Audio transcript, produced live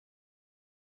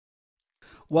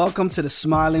Welcome to the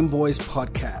Smiling Boys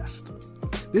podcast.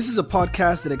 This is a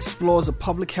podcast that explores a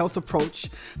public health approach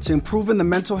to improving the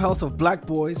mental health of Black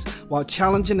boys while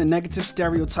challenging the negative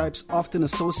stereotypes often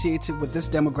associated with this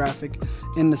demographic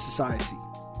in the society.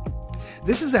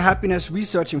 This is a happiness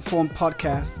research-informed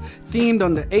podcast themed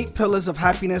on the 8 pillars of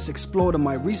happiness explored on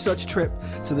my research trip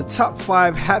to the top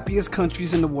 5 happiest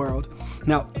countries in the world.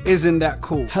 Now, isn't that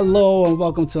cool? Hello, and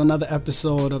welcome to another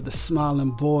episode of the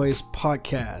Smiling Boys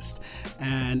podcast.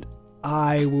 And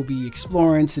I will be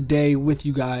exploring today with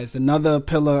you guys another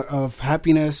pillar of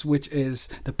happiness, which is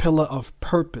the pillar of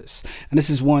purpose. And this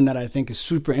is one that I think is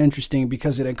super interesting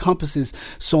because it encompasses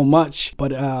so much,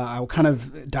 but I'll kind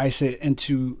of dice it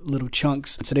into little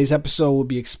chunks. Today's episode will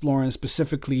be exploring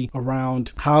specifically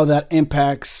around how that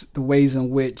impacts the ways in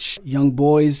which young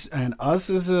boys and us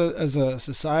as a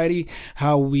society,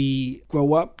 how we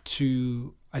grow up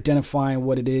to identifying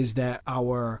what it is that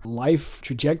our life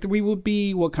trajectory would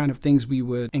be, what kind of things we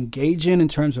would engage in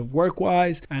terms of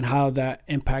work-wise, and how that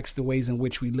impacts the ways in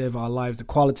which we live our lives, the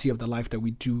quality of the life that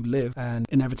we do live, and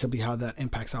inevitably how that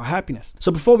impacts our happiness. So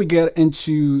before we get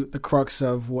into the crux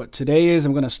of what today is,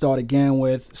 I'm going to start again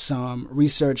with some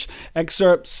research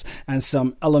excerpts and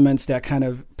some elements that kind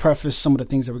of preface some of the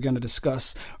things that we're going to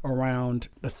discuss around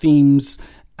the themes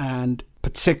and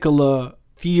particular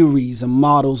theories and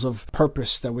models of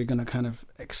purpose that we're going to kind of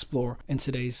explore in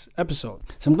today's episode.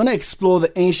 So I'm going to explore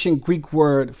the ancient Greek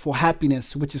word for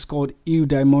happiness, which is called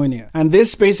eudaimonia. And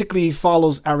this basically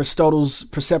follows Aristotle's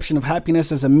perception of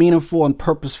happiness as a meaningful and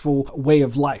purposeful way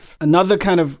of life. Another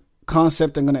kind of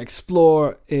concept I'm going to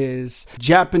explore is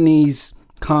Japanese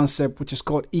concept, which is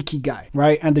called ikigai,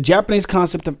 right? And the Japanese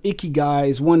concept of ikigai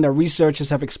is one that researchers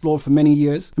have explored for many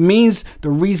years. It means the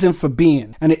reason for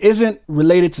being, and it isn't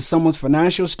related to someone's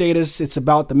financial status. It's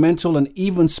about the mental and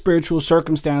even spiritual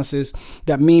circumstances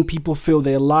that mean people feel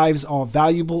their lives are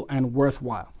valuable and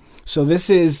worthwhile. So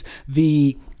this is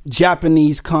the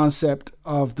Japanese concept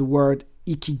of the word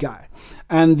ikigai.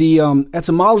 And the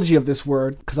etymology of this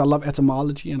word, because I love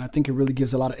etymology and I think it really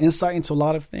gives a lot of insight into a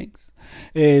lot of things,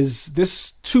 is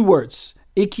this 2 words,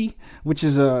 iki, which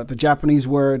is the Japanese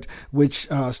word which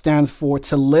stands for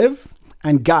to live,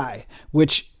 and gai,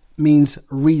 which means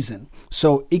reason.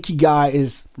 So ikigai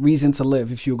is reason to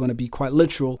live, if you're going to be quite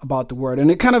literal about the word. And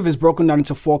it kind of is broken down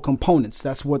into 4 components.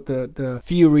 That's what the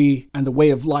theory and the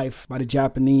way of life by the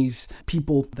Japanese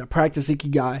people that practice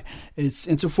ikigai is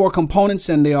into 4 components.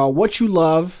 And they are what you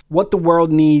love, what the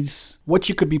world needs, what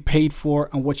you could be paid for,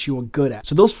 and what you are good at.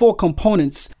 So those 4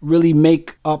 components really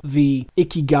make up the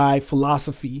ikigai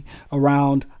philosophy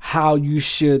around how you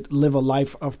should live a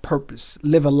life of purpose,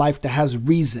 live a life that has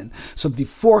reason. So the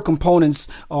 4 components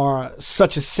are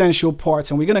such essential parts,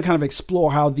 and we're going to kind of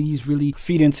explore how these really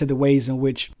feed into the ways in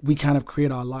which we kind of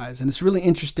create our lives. And it's really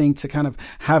interesting to kind of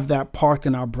have that parked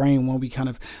in our brain when we kind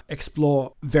of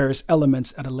explore various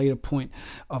elements at a later point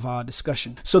of our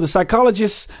discussion. So the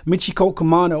psychologist Michiko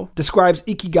Kumano describes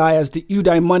ikigai as the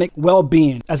eudaimonic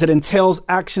well-being, as it entails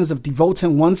actions of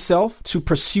devoting oneself to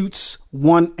pursuits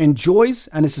one enjoys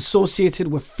and is associated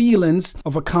with feelings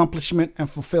of accomplishment and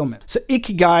fulfillment. So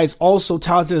ikigai is also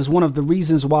touted as one of the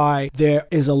reasons why there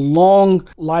is a long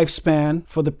lifespan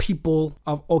for the people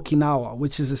of Okinawa,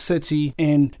 which is a city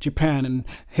in Japan. And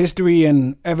history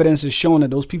and evidence has shown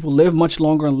that those people live much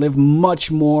longer and live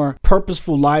much more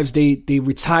purposeful lives. They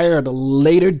retire at a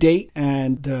later date,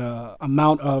 and the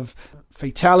amount of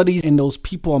fatalities in those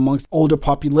people amongst older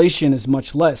population is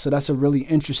much less. So that's a really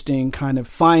interesting kind of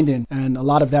finding. And a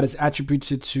lot of that is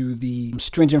attributed to the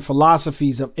stringent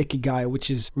philosophies of ikigai, which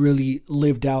is really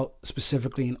lived out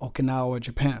specifically in Okinawa,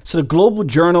 Japan. So the Global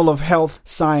Journal of Health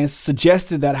Science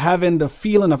suggested that having the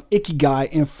feeling of ikigai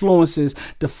influences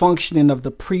the functioning of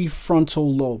the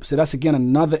prefrontal lobe. So that's again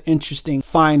another interesting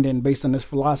finding based on this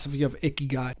philosophy of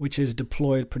ikigai, which is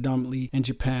deployed predominantly in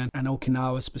Japan and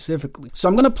Okinawa specifically. So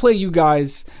I'm going to play you guys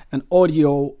an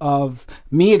audio of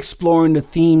me exploring the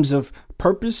themes of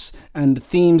purpose and the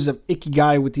themes of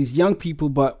ikigai with these young people,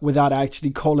 but without actually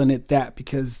calling it that,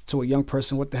 because to a young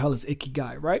person, what the hell is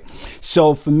ikigai, right?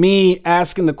 So for me,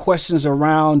 asking the questions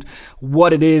around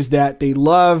what it is that they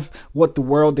love, what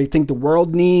they think the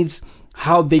world needs,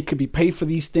 how they could be paid for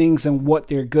these things, and what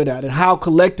they're good at, and how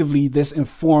collectively this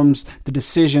informs the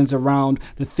decisions around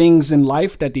the things in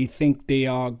life that they think they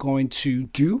are going to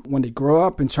do when they grow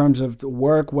up in terms of the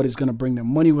work, what is going to bring them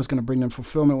money, what's going to bring them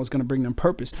fulfillment, what's going to bring them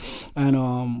purpose. And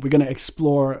we're going to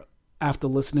explore, after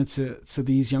listening to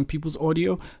these young people's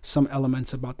audio, some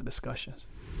elements about the discussions.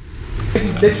 If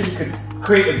you literally could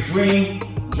create a dream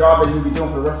job that you'll be doing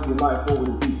for the rest of your life, what would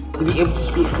it be? To be able to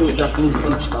speak fluent Japanese and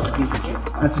teach it to other people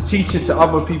too. And to teach it to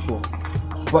other people.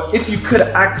 But if you could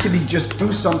actually just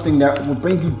do something that will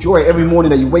bring you joy every morning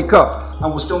that you wake up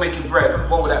and will still make you bread,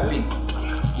 what would that be?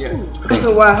 Yeah.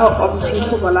 Something where I help other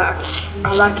people, but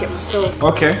I like it myself.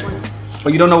 Okay.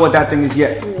 But you don't know what that thing is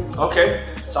yet. Yeah.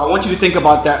 Okay. So I want you to think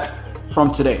about that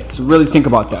from today. So really think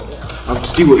about that. I'll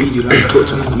just do what you do, like talk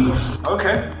to my youth.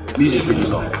 Okay. Music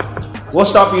producer.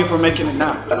 What's stopping you from making it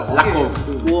now?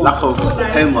 Lack of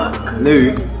homework,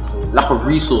 no, lack of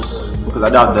resource, because I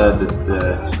don't have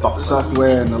the stuff.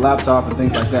 Software and the laptop and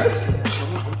things like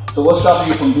that. So what's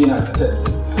stopping you from being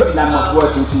putting that much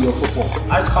work into your football?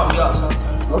 I just can't be up, so.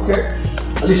 Okay.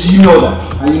 At least you know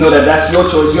that. And you know that that's your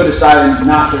choice. You're deciding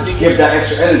not to give that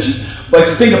extra energy. But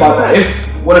just think about that. If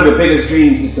one of your biggest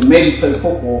dreams is to maybe play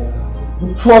football,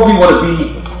 you probably want to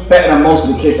be better than most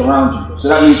of the kids around you. So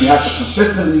that means you have to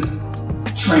consistently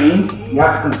train. You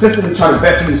have to consistently try to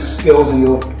better your skills and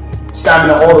your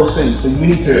stamina, all those things. So you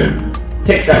need to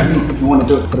take that leap if you want to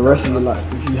do it for the rest of your life.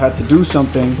 If you had to do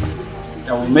something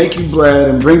that will make you bread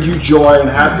and bring you joy and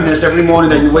happiness every morning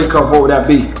that you wake up, what would that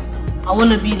be? I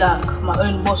want to be like my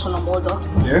own boss when I'm older.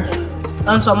 Yeah. And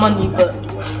earn some money, but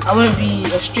I won't be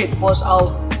a strict boss.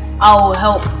 I'll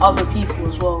help other people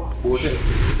as well.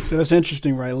 So that's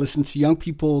interesting, right? Listen to young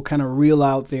people kind of reel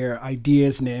out their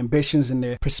ideas and their ambitions and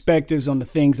their perspectives on the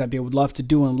things that they would love to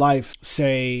do in life.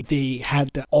 Say they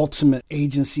had the ultimate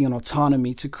agency and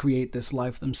autonomy to create this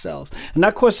life themselves. And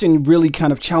that question really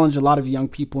kind of challenged a lot of young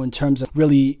people in terms of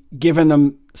really giving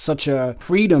them such a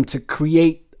freedom to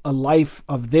create a life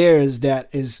of theirs that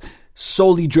is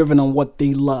solely driven on what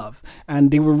they love.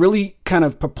 And they were really kind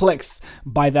of perplexed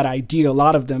by that idea. A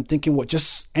lot of them thinking, what,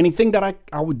 just anything that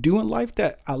I would do in life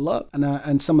that I love?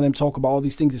 And some of them talk about all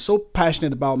these things. They're so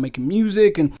passionate about making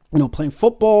music and, playing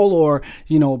football or,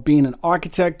 being an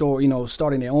architect or,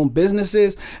 starting their own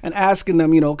businesses, and asking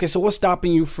them, okay, so what's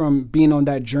stopping you from being on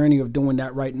that journey of doing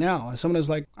that right now? And someone is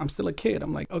like, I'm still a kid.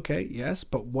 I'm like, okay, yes,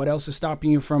 but what else is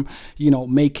stopping you from,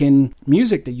 making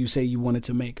music that you say you wanted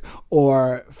to make,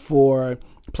 or for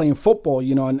playing football,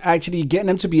 and actually getting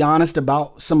them to be honest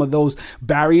about some of those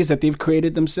barriers that they've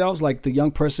created themselves. Like the young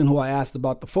person who I asked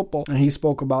about the football, and he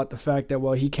spoke about the fact that,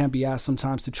 well, he can't be asked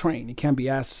sometimes to train. He can't be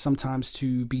asked sometimes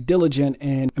to be diligent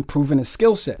and improving his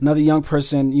skill set. Another young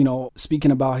person,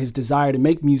 speaking about his desire to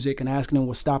make music and asking him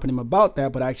what's stopping him about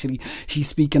that, but actually he's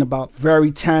speaking about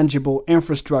very tangible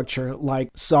infrastructure like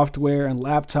software and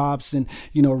laptops and,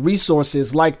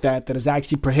 resources like that is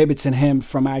actually prohibiting him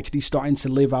from actually starting to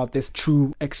live out this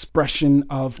true expression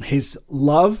of his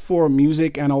love for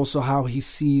music and also how he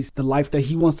sees the life that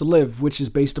he wants to live, which is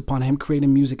based upon him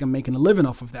creating music and making a living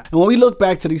off of that. And when we look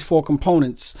back to these 4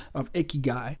 components of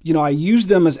Ikigai, I use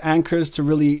them as anchors to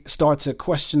really start to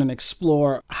question and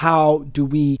explore, how do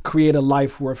we create a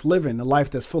life worth living, a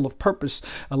life that's full of purpose,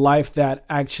 a life that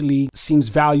actually seems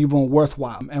valuable and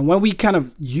worthwhile. And when we kind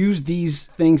of use these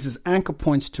things as anchor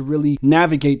points to really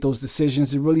navigate those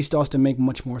decisions, it really starts to make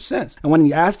much more sense. And when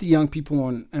you ask the young people,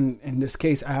 and in this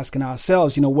case, asking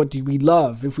ourselves, what do we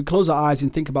love? If we close our eyes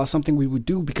and think about something we would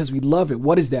do because we love it,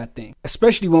 what is that thing?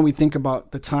 Especially when we think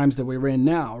about the times that we're in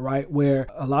now, right? Where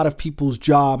a lot of people's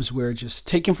jobs were just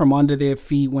taken from under their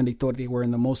feet when they thought they were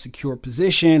in the most secure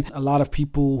position. A lot of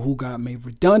people who got made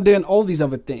redundant, all these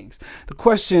other things. The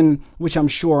question, which I'm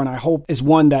sure and I hope is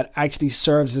one that actually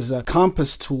serves as a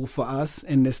compass tool for us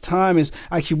in this time, is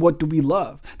actually, what do we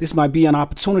love? This might be an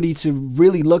opportunity to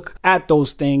really look at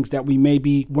those things that we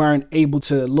maybe weren't able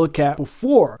to look at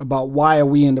before, about why are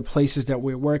we in the places that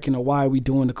we're working, or why are we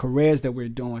doing the careers that we're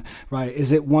doing, right?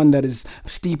 Is it one that is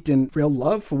steeped in real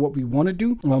love for what we want to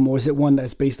do, or is it one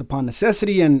that's based upon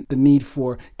necessity and the need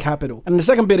for capital? And the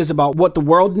second bit is about what the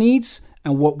world needs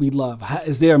and what we love.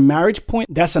 Is there a marriage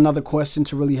point? That's another question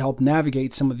to really help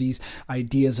navigate some of these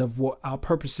ideas of what our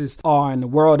purposes are in the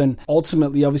world. And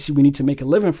ultimately, obviously, we need to make a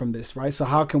living from this, right? So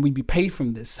how can we be paid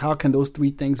from this? How can those 3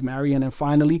 things marry? And then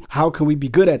finally, how can we be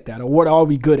good at that? Or what are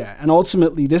we good at? And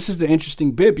ultimately, this is the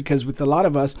interesting bit, because with a lot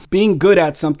of us, being good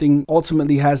at something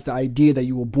ultimately has the idea that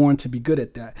you were born to be good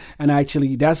at that. And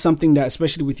actually, that's something that,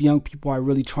 especially with young people, I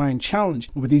really try and challenge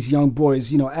with these young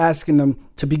boys, asking them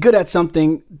to be good at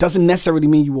something doesn't necessarily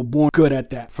mean you were born good at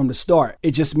that from the start.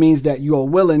 It just means that you are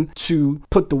willing to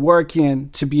put the work in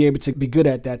to be able to be good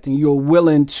at that thing. You're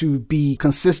willing to be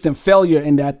consistent failure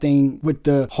in that thing with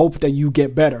the hope that you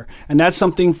get better. And that's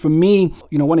something for me,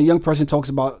 when a young person talks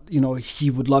about, he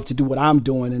would love to do what I'm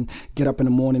doing and get up in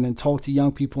the morning and talk to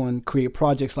young people and create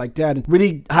projects like that, and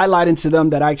really highlighting to them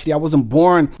that actually I wasn't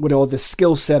born with all this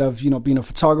skill set of, being a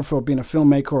photographer or being a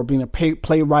filmmaker or being a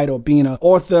playwright or being an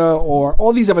author or all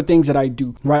all these other things that I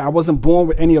do, right? I wasn't born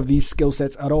with any of these skill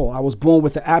sets at all. I was born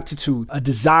with an aptitude, a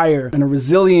desire, and a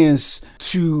resilience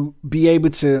to be able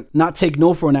to not take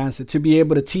no for an answer, to be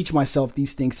able to teach myself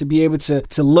these things, to be able to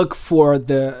look for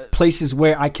the places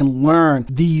where I can learn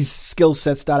these skill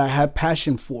sets that I have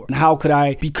passion for. And how could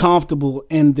I be comfortable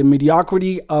in the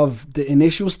mediocrity of the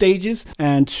initial stages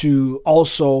and to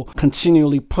also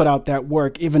continually put out that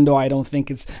work, even though I don't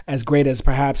think it's as great as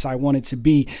perhaps I want it to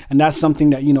be. And that's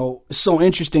something that, you know, is so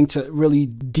interesting to really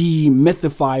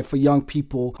demythify for young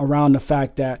people around the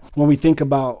fact that when we think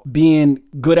about being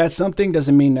good at something,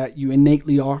 doesn't mean that you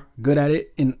innately are good at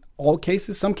it in all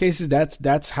cases. Some cases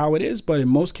that's how it is, but in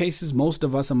most cases, most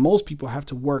of us and most people have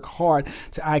to work hard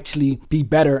to actually be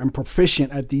better and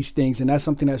proficient at these things. And that's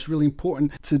something that's really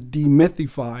important to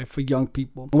demythify for young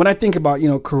people. When I think about, you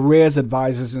know, careers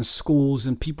advisors in schools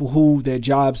and people who their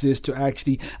jobs is to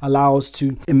actually allow us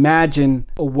to imagine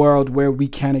a world where we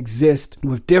can exist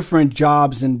with different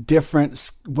jobs and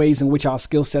different ways in which our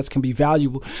skill sets can be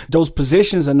valuable, those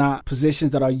positions are not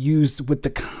positions that are used with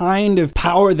the kind of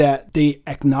power that they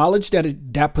acknowledge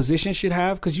that position should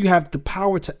have, because you have the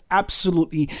power to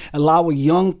absolutely allow a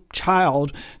young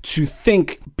child to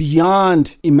think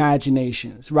beyond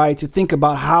imaginations, right? To think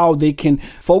about how they can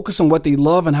focus on what they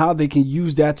love and how they can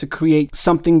use that to create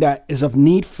something that is of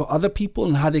need for other people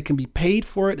and how they can be paid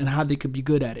for it and how they can be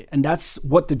good at it. And that's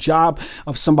what the job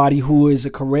of somebody who is a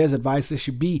careers advisor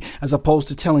should be, as opposed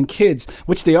to telling kids,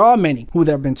 which there are many who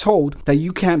have been told that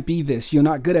you can't be this, you're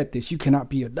not good at this, you cannot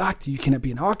be a doctor, you cannot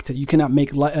be an architect, you cannot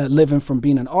make living from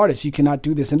being an artist, you cannot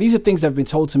do this. And these are things that have been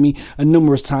told to me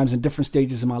numerous times in different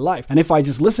stages of my life. And if I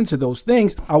just listened to those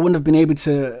things, I wouldn't have been able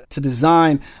to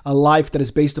design a life that is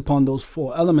based upon those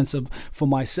four elements for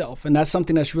myself. And that's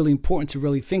something that's really important to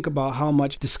really think about, how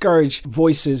much discouraged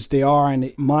voices there are in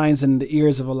the minds and the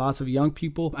ears of a lot of young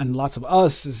people and lots of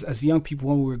us as young people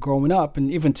when we were growing up. And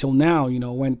even till now, you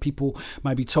know, when people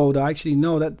might be told, I actually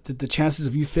know that the chances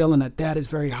of you failing at that is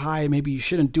very high. Maybe you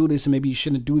shouldn't do this and maybe you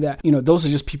shouldn't do that. You know, those are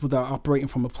just people that are operating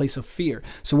from a place of fear.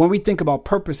 So when we think about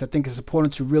purpose, I think it's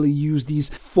important to really use these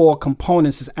four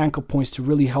components as anchor points to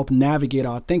really help navigate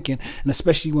our thinking. And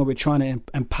especially when we're trying to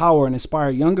empower and inspire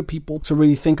younger people to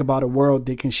really think about a world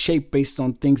they can shape based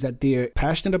on things that they're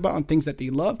passionate about and things that they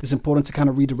love, it's important to kind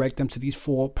of redirect them to these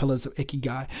four pillars of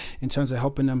Ikigai in terms of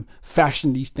helping them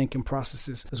fashion these thinking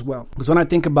processes as well. Because when I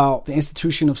think about the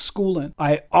institution of schooling,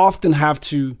 I often have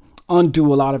to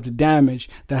undo a lot of the damage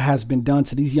that has been done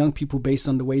to these young people based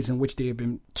on the ways in which they have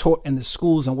been taught in the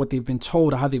schools and what they've been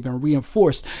told or how they've been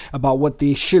reinforced about what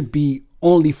they should be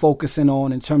only focusing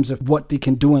on in terms of what they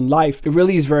can do in life. It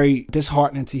really is very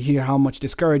disheartening to hear how much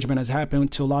discouragement has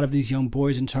happened to a lot of these young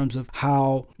boys in terms of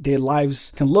how their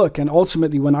lives can look. And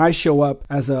ultimately, when I show up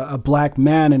as a black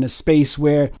man in a space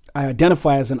where I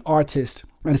identify as an artist,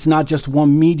 and it's not just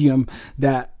one medium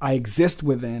that I exist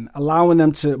within, allowing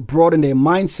them to broaden their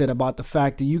mindset about the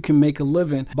fact that you can make a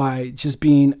living by just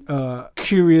being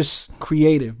curious,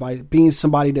 creative, by being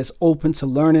somebody that's open to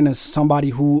learning, and somebody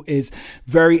who is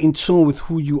very in tune with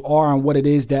who you are and what it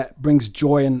is that brings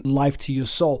joy and life to your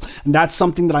soul. And that's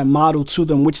something that I model to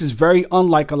them, which is very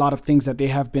unlike a lot of things that they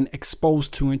have been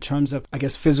exposed to in terms of, I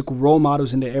guess, physical role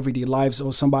models in their everyday lives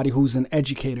or somebody who's an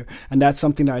educator. And that's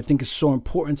something that I think is so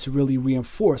important to really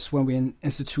reinforce when we're in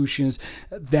institutions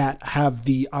that have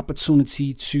the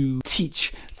opportunity to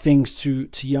teach things to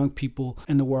young people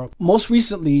in the world. Most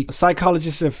recently,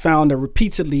 psychologists have found that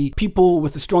repeatedly people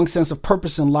with a strong sense of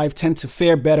purpose in life tend to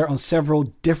fare better on several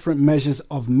different measures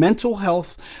of mental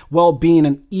health, well-being,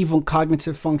 and even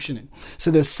cognitive functioning. So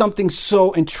there's something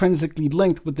so intrinsically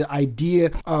linked with the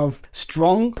idea of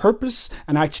strong purpose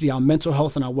and actually our mental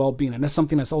health and our well-being. And that's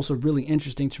something that's also really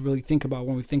interesting to really think about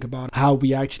when we think about how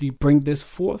we actually bring this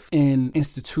forth in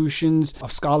institutions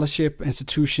of scholarship,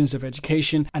 institutions of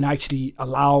education, and actually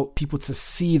allow people to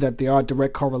see that there are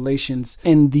direct correlations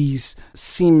in these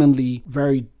seemingly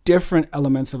very different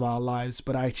elements of our lives,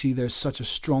 but actually there's such a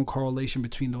strong correlation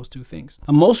between those two things.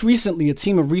 And most recently, a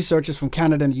team of researchers from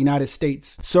Canada and the United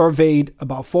States surveyed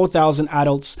about 4,000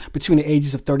 adults between the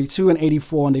ages of 32 and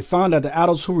 84, and they found that the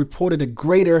adults who reported a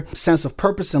greater sense of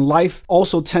purpose in life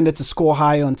also tended to score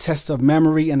higher on tests of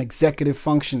memory and executive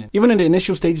functioning. Even in the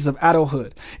initial stages of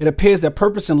adulthood, it appears that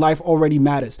purpose in life already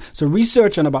matters. So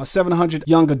research on about 700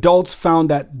 young adults found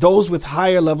that those with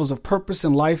higher levels of purpose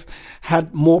in life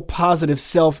had more positive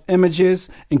self-images,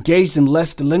 engaged in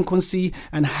less delinquency,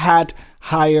 and had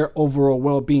higher overall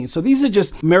well-being. So these are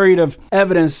just myriad of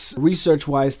evidence,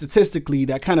 research-wise, statistically,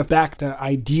 that kind of back the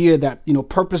idea that,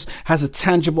 purpose has a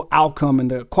tangible outcome in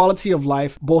the quality of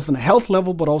life, both on a health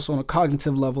level, but also on a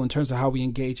cognitive level in terms of how we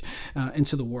engage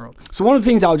into the world. So one of the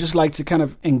things I would just like to kind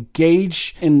of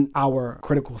engage in our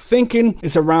critical thinking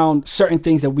is around certain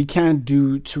things that we can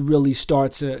do to really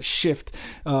start to shift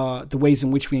the ways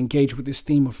in which we engage with this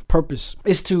theme of purpose,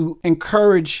 is to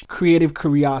encourage creative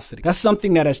curiosity. That's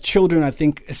something that as children, I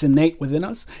think is innate within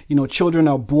us. Children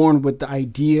are born with the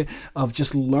idea of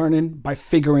just learning by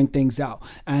figuring things out.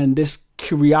 And this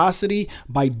curiosity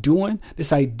by doing,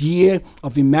 this idea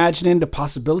of imagining the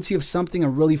possibility of something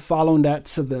and really following that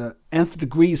to the nth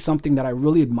degree is something that I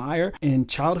really admire in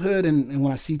childhood and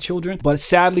when I see children. But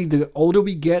sadly, the older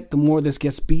we get, the more this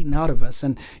gets beaten out of us.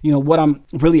 And, what I'm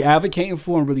really advocating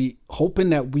for and really hoping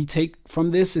that we take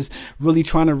from this is really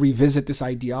trying to revisit this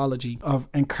ideology of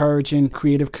encouraging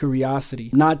creative curiosity,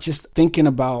 not just thinking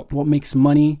about what makes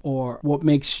money or what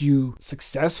makes you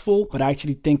successful, but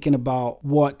actually thinking about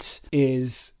what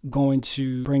is going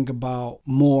to bring about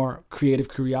more creative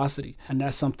curiosity. And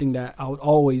that's something that I would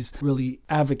always really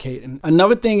advocate. And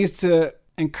another thing is to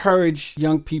encourage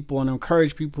young people and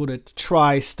encourage people to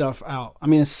try stuff out. I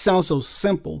mean, it sounds so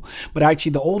simple, but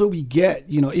actually the older we get,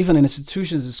 even in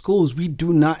institutions and schools, we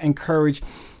do not encourage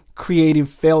creative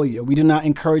failure. We do not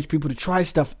encourage people to try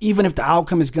stuff, even if the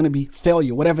outcome is going to be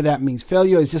failure, whatever that means.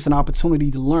 Failure is just an opportunity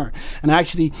to learn. And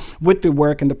actually, with the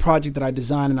work and the project that I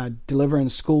design and I deliver in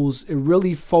schools, it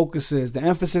really focuses, the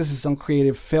emphasis is on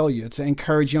creative failure, to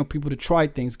encourage young people to try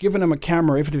things, giving them a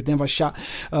camera if they've never shot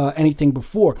anything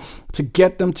before, to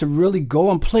get them to really go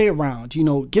and play around,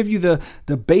 give you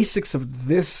the basics of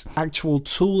this actual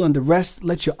tool, and the rest,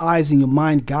 let your eyes and your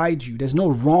mind guide you. There's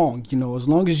no wrong, as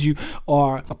long as you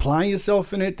are applying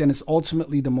yourself in it, then it's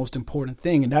ultimately the most important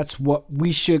thing. And that's what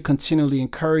we should continually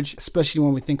encourage, especially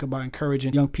when we think about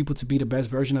encouraging young people to be the best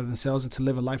version of themselves and to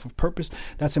live a life of purpose.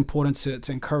 That's important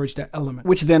to encourage that element,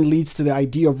 which then leads to the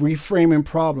idea of reframing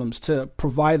problems, to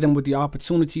provide them with the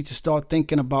opportunity to start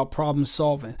thinking about problem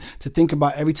solving, to think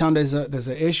about every time there's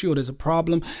an issue or there's a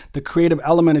problem, the creative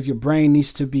element of your brain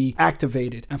needs to be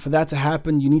activated. And for that to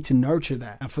happen, you need to nurture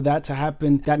that. And for that to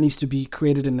happen, that needs to be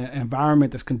created in an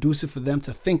environment that's conducive for them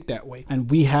to think that way.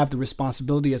 And we have the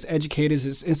responsibility as educators,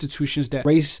 as institutions that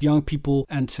raise young people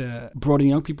and to broaden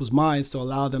young people's minds to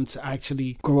allow them to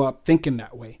actually grow up thinking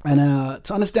that way. And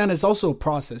to understand it's also a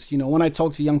process. When I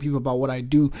talk to young people about what I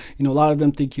do, a lot of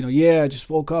them think, I just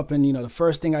woke up and, the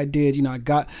first thing I did, I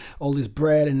got all this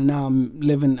bread and now I'm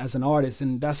living as an artist.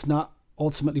 And that's not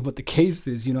ultimately what the case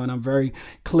is, and I'm very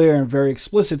clear and very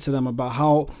explicit to them about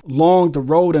how long the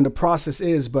road and the process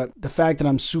is. But the fact that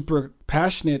I'm super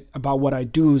passionate about what I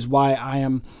do is why I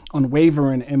am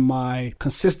unwavering in my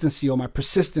consistency or my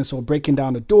persistence or breaking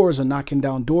down the doors or knocking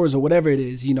down doors or whatever it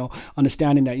is,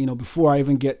 understanding that, before I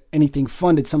even get anything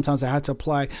funded, sometimes I had to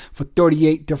apply for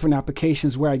 38 different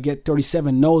applications where I get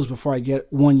 37 no's before I get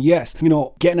one yes.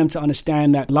 Getting them to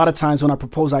understand that a lot of times when I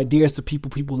propose ideas to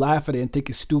people laugh at it and think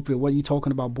it's stupid. What are you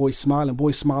talking about? Boys smile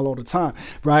all the time,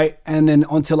 right? And then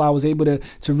until I was able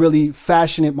to really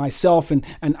fashion it myself and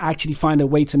actually find a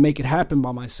way to make it happen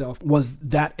by myself, was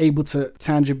that able to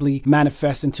tangibly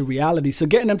manifest into reality. So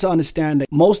getting them to understand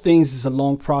that most things is a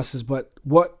long process, but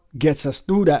what gets us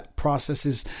through that process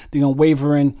is the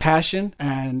unwavering passion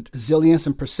and resilience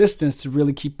and persistence to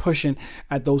really keep pushing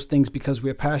at those things because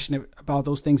we're passionate about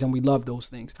those things and we love those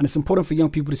things. And it's important for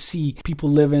young people to see people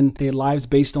living their lives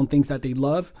based on things that they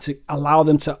love, to allow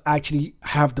them to actually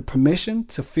have the permission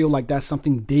to feel like that's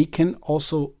something they can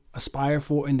also aspire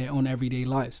for in their own everyday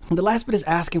lives. And the last bit is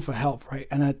asking for help, right?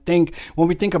 And I think when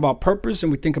we think about purpose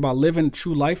and we think about living a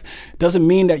true life, it doesn't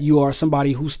mean that you are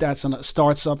somebody who starts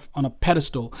up on a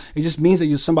pedestal. It just means that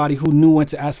you're somebody who knew when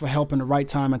to ask for help in the right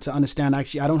time and to understand,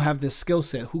 actually, I don't have this skill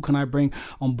set. Who can I bring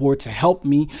on board to help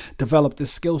me develop this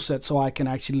skill set so I can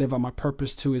actually live out my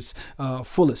purpose to its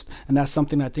fullest? And that's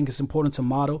something I think is important to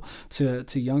model to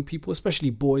young people, especially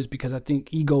boys, because I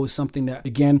think ego is something that,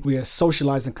 again, we are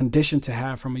socialized and conditioned to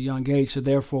have from a young age. So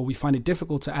therefore, we find it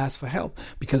difficult to ask for help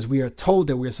because we are told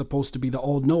that we're supposed to be the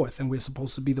all knoweth and we're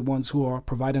supposed to be the ones who are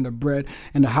providing the bread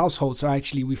in the household. So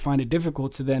actually, we find it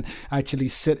difficult to then actually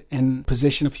sit in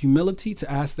position of humility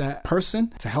to ask that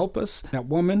person to help us, that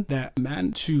woman, that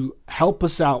man, to help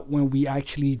us out when we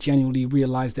actually genuinely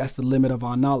realize that's the limit of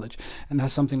our knowledge. And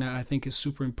that's something that I think is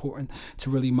super important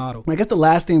to really model. I guess the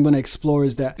last thing I'm going to explore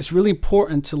is that it's really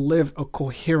important to live a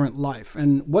coherent life.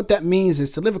 And what that means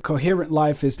is to live a coherent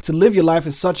life is to live your life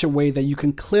in such a way that you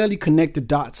can clearly connect the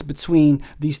dots between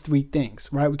these three things,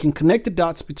 right? We can connect the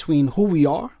dots between who we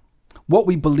are, what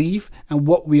we believe, and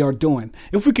what we are doing.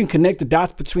 If we can connect the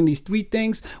dots between these three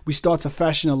things, we start to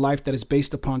fashion a life that is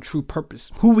based upon true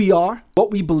purpose. Who we are,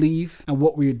 what we believe, and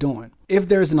what we are doing. If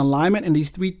there is an alignment in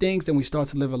these three things, then we start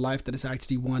to live a life that is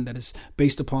actually one that is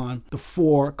based upon the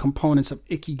 4 components of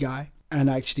Ikigai, and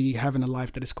actually having a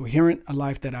life that is coherent, a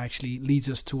life that actually leads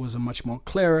us towards a much more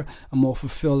clearer, a more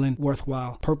fulfilling,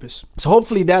 worthwhile purpose. So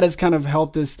hopefully that has kind of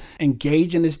helped us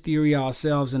engage in this theory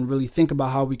ourselves and really think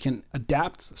about how we can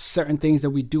adapt certain things that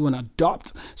we do and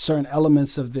adopt certain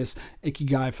elements of this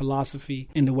Ikigai philosophy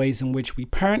in the ways in which we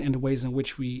parent, in the ways in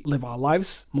which we live our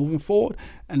lives moving forward,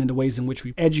 and in the ways in which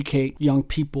we educate young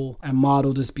people and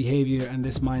model this behavior and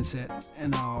this mindset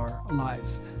in our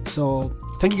lives. So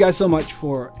thank you guys so much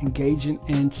for engaging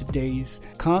in today's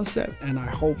concept, and I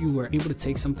hope you were able to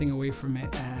take something away from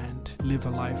it and live a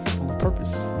life full of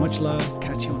purpose. Much love.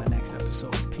 Catch you on the next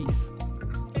episode. Peace.